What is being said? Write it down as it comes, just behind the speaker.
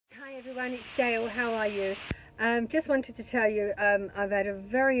Everyone, it's Dale. How are you? Just wanted to tell you I've had a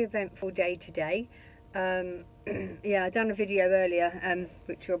very eventful day today. Yeah, I've done a video earlier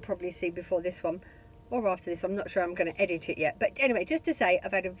which you'll probably see before this one or after this one. I'm not sure I'm going to edit it yet, but anyway, just to say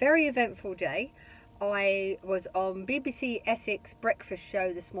I've had a very eventful day. I was on BBC Essex breakfast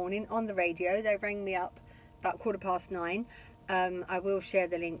show this morning on the radio. They rang me up about 9:15. I will share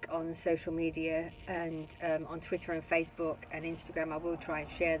the link on social media and on Twitter and Facebook and Instagram. I will try and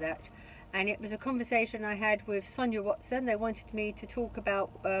share that. And it was a conversation I had with Sonia Watson. They wanted me to talk about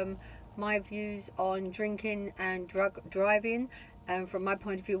my views on drinking and drug driving, from my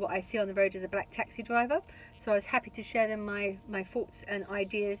point of view, what I see on the road as a black taxi driver. So I was happy to share them my thoughts and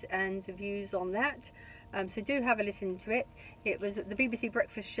ideas and views on that. So do have a listen to it. It was the BBC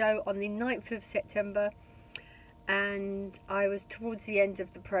breakfast show on the 9th of September. And I was towards the end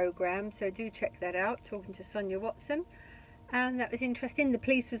of the programme, so do check that out, talking to Sonia Watson. That was interesting. The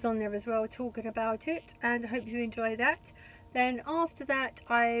police was on there as well talking about it, and I hope you enjoy that. Then after that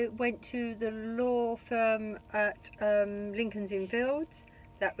I went to the law firm at Lincoln's Inn Fields.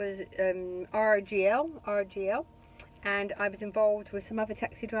 That was RGL, and I was involved with some other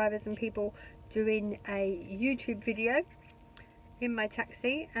taxi drivers and people doing a YouTube video in my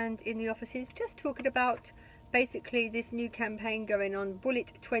taxi and in the offices, just talking about basically this new campaign going on,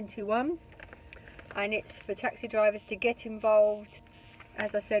 BULit21, and it's for taxi drivers to get involved,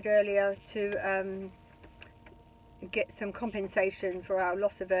 as I said earlier, to get some compensation for our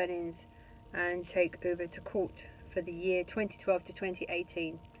loss of earnings and take Uber to court for the year 2012 to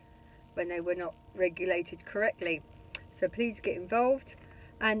 2018 when they were not regulated correctly. So please get involved,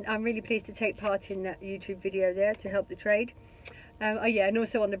 and I'm really pleased to take part in that YouTube video there to help the trade. Oh yeah, and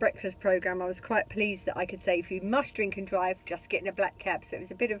also on the breakfast programme I was quite pleased that I could say if you must drink and drive, just get in a black cab. So it was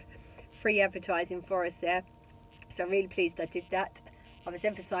a bit of free advertising for us there. So I'm really pleased I did that. I was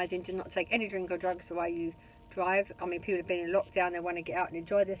emphasising to not take any drink or drugs while you drive. I mean, people have been in lockdown, they want to get out and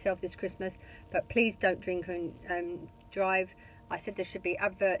enjoy themselves this Christmas, but please don't drink and drive. I said there should be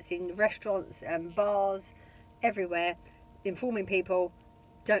adverts in restaurants and bars everywhere informing people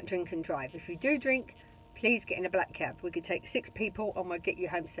don't drink and drive. If you do drink, please get in a black cab. We could take 6 people and we'll get you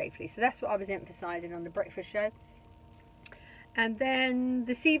home safely. So that's what I was emphasising on the breakfast show. And then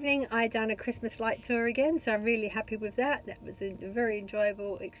this evening I done a Christmas light tour again, so I'm really happy with that. That was a very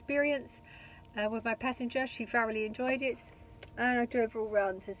enjoyable experience with my passenger. She thoroughly enjoyed it, and I drove all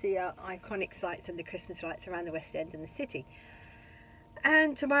around to see our iconic sites and the Christmas lights around the West End and the city.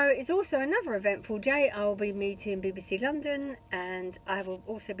 And tomorrow is also another eventful day. I will be meeting BBC London, and I will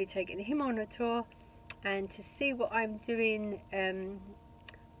also be taking him on a tour and to see what I'm doing,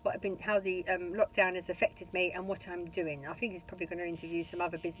 how the lockdown has affected me and what I'm doing. I think he's probably going to interview some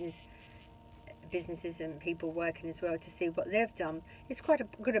other businesses and people working as well to see what they've done. It's going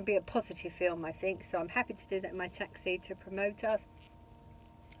to be a positive film, I think, so I'm happy to do that in my taxi to promote us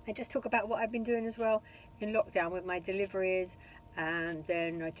and just talk about what I've been doing as well in lockdown with my deliveries. And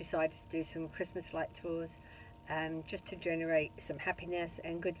then I decided to do some Christmas light tours, just to generate some happiness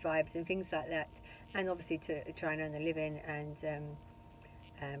and good vibes and things like that, and obviously to try and earn a living and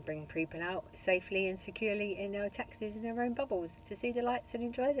bring people out safely and securely in our taxis in their own bubbles to see the lights and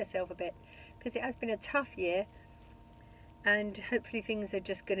enjoy themselves a bit, because it has been a tough year and hopefully things are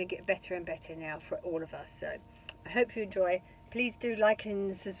just going to get better and better now for all of us. So I hope you enjoy. Please do like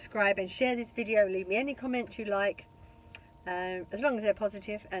and subscribe and share this video. Leave me any comments you like. As long as they're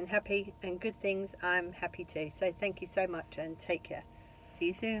positive and happy and good things, I'm happy too. So thank you so much and take care. See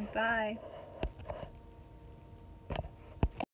you soon. Bye.